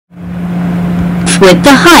with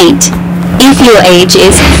the height. If your age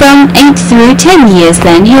is from 8 through 10 years,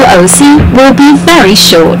 then your OC will be very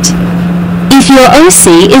short. If your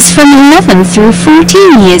OC is from 11 through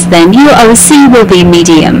 14 years, then your OC will be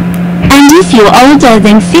medium. And if you're older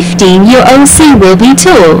than 15, your OC will be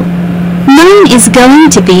tall. Mine is going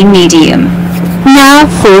to be medium. Now,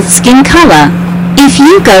 fourth skin color. If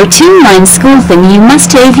you go to mine school, then you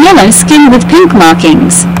must have yellow skin with pink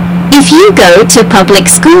markings. If you go to public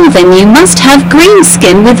school, then you must have green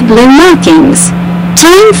skin with blue markings.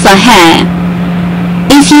 Time for hair.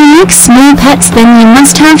 If you like small pets, then you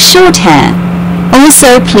must have short hair.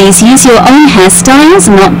 Also, please use your own hairstyles,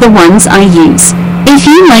 not the ones I use. If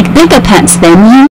you like bigger pets, then you